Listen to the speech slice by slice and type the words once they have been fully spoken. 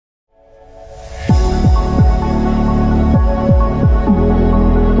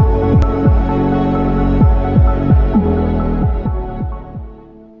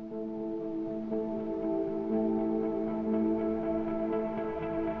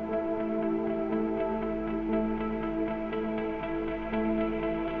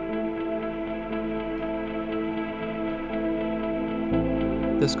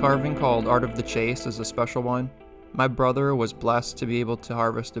This carving called Art of the Chase is a special one. My brother was blessed to be able to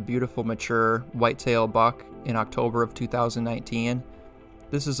harvest a beautiful mature whitetail buck in October of 2019.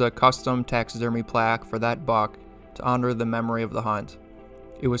 This is a custom taxidermy plaque for that buck to honor the memory of the hunt.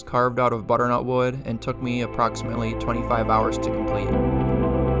 It was carved out of butternut wood and took me approximately 25 hours to complete.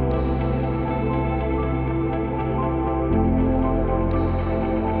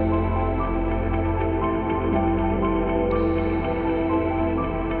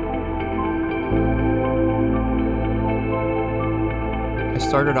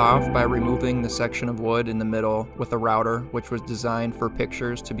 I started off by removing the section of wood in the middle with a router, which was designed for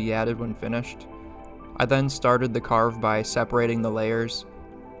pictures to be added when finished. I then started the carve by separating the layers.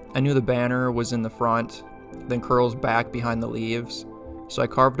 I knew the banner was in the front, then curls back behind the leaves, so I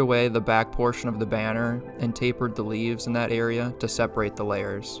carved away the back portion of the banner and tapered the leaves in that area to separate the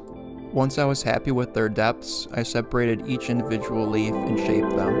layers. Once I was happy with their depths, I separated each individual leaf and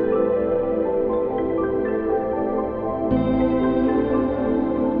shaped them.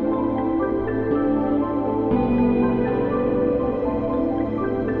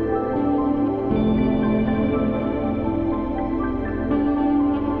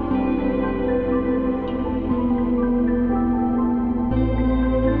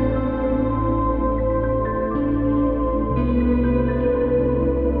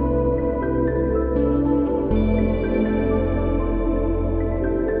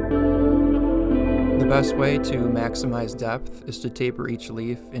 The best way to maximize depth is to taper each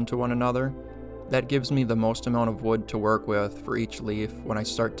leaf into one another. That gives me the most amount of wood to work with for each leaf when I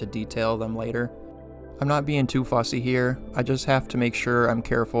start to detail them later. I'm not being too fussy here, I just have to make sure I'm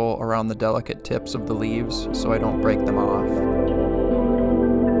careful around the delicate tips of the leaves so I don't break them off.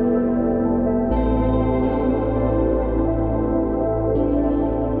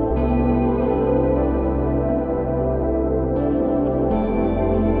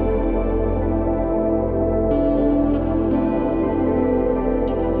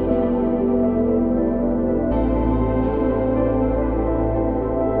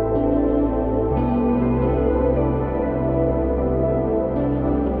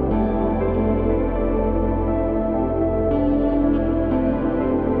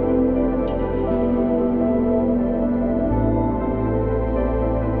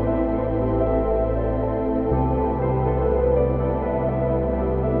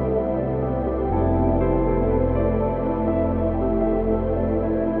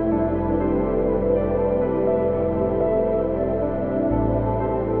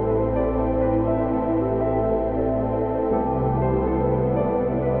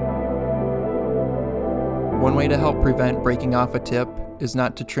 One way to help prevent breaking off a tip is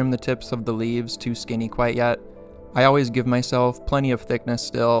not to trim the tips of the leaves too skinny quite yet. I always give myself plenty of thickness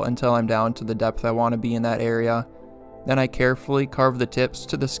still until I'm down to the depth I want to be in that area. Then I carefully carve the tips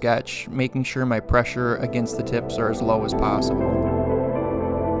to the sketch, making sure my pressure against the tips are as low as possible.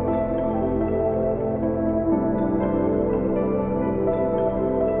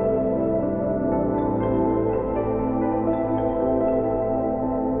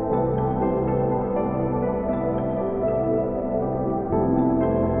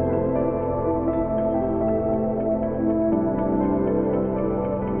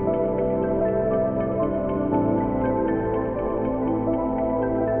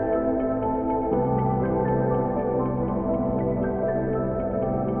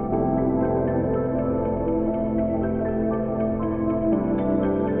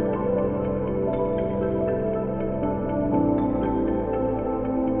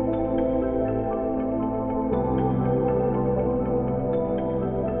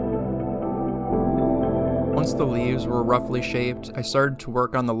 Once the leaves were roughly shaped, I started to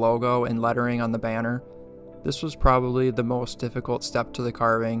work on the logo and lettering on the banner. This was probably the most difficult step to the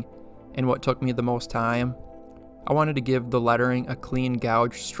carving, and what took me the most time. I wanted to give the lettering a clean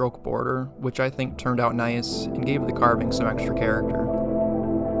gouge stroke border, which I think turned out nice and gave the carving some extra character.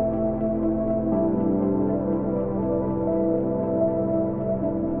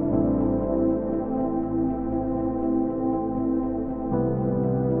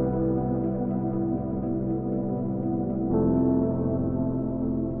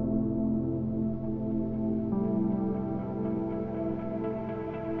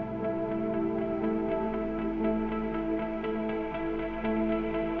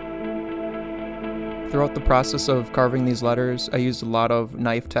 Throughout the process of carving these letters, I used a lot of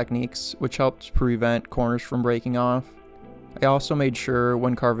knife techniques, which helped prevent corners from breaking off. I also made sure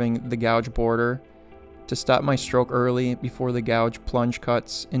when carving the gouge border to stop my stroke early before the gouge plunge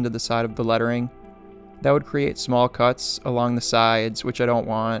cuts into the side of the lettering. That would create small cuts along the sides, which I don't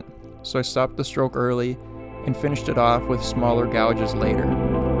want, so I stopped the stroke early and finished it off with smaller gouges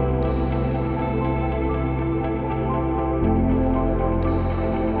later.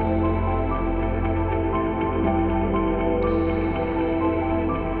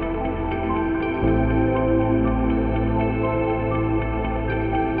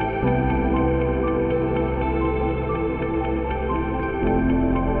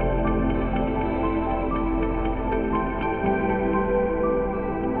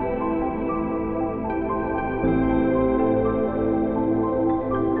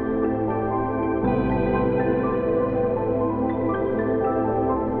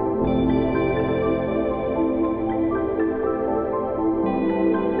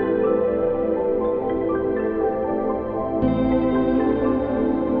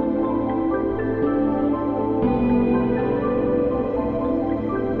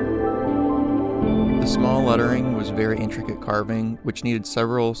 The small lettering was very intricate carving, which needed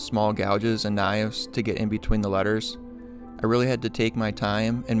several small gouges and knives to get in between the letters. I really had to take my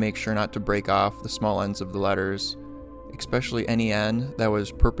time and make sure not to break off the small ends of the letters, especially any end that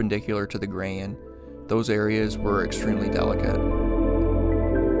was perpendicular to the grain. Those areas were extremely delicate.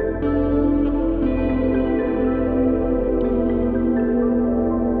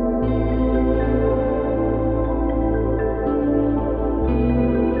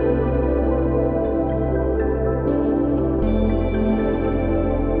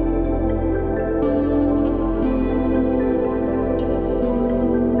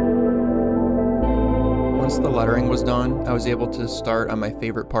 Once the lettering was done, I was able to start on my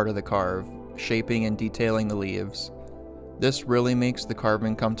favorite part of the carve, shaping and detailing the leaves. This really makes the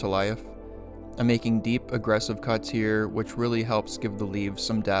carving come to life. I'm making deep, aggressive cuts here, which really helps give the leaves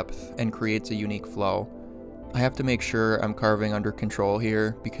some depth and creates a unique flow. I have to make sure I'm carving under control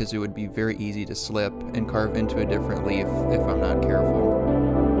here because it would be very easy to slip and carve into a different leaf if I'm not careful.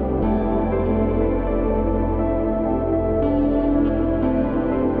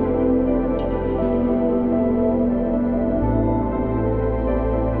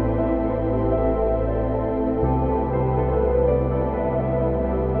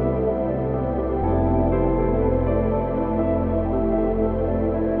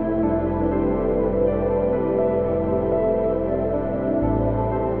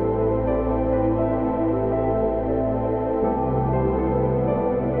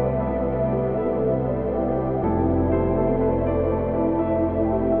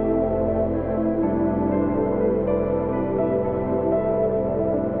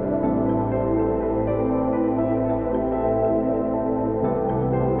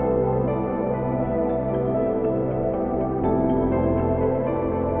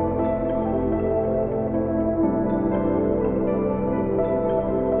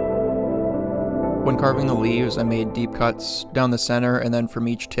 When carving the leaves, I made deep cuts down the center and then from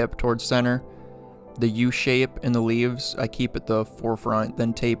each tip towards center. The U shape in the leaves I keep at the forefront,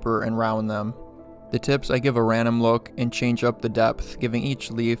 then taper and round them. The tips I give a random look and change up the depth, giving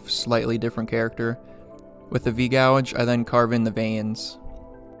each leaf slightly different character. With the V-gouge, I then carve in the veins.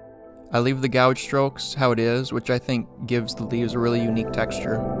 I leave the gouge strokes how it is, which I think gives the leaves a really unique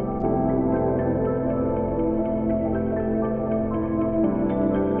texture.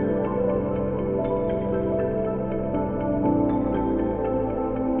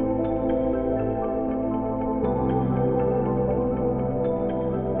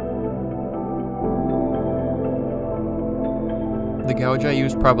 The gouge I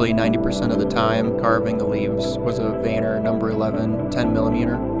used probably 90% of the time carving the leaves was a Vayner number 11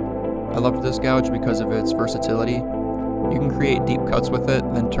 10mm. I loved this gouge because of its versatility. You can create deep cuts with it,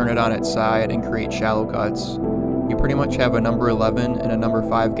 then turn it on its side and create shallow cuts. You pretty much have a number 11 and a number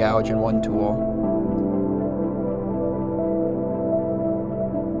 5 gouge in one tool.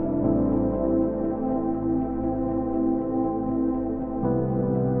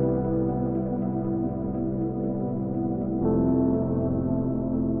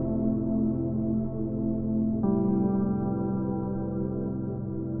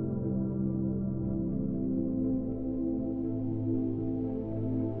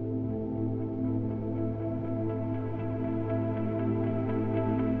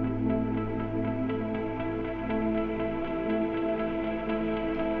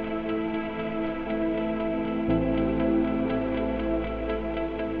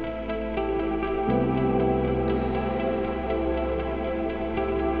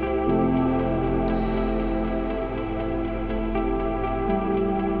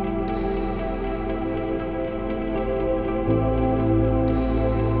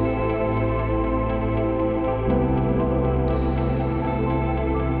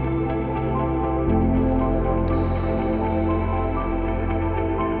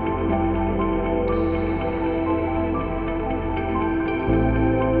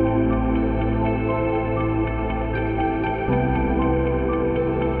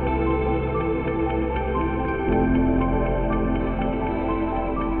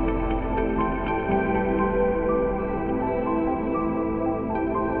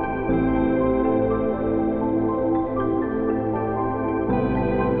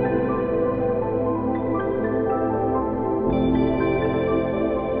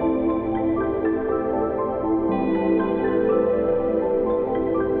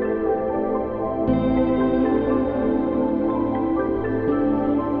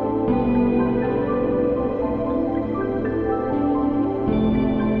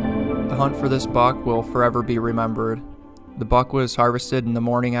 The hunt for this buck will forever be remembered. The buck was harvested in the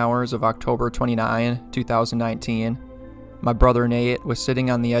morning hours of October 29, 2019. My brother Nate was sitting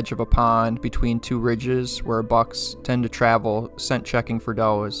on the edge of a pond between two ridges where bucks tend to travel, scent checking for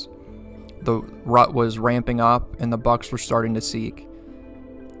does. The rut was ramping up and the bucks were starting to seek.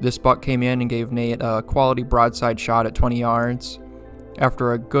 This buck came in and gave Nate a quality broadside shot at 20 yards.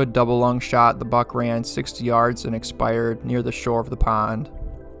 After a good double lung shot, the buck ran 60 yards and expired near the shore of the pond.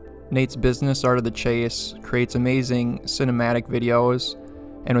 Nate's business Art of the Chase creates amazing cinematic videos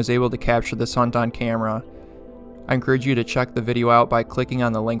and was able to capture this hunt on camera. I encourage you to check the video out by clicking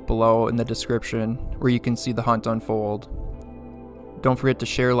on the link below in the description where you can see the hunt unfold. Don't forget to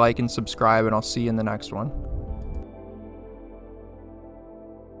share, like, and subscribe, and I'll see you in the next one.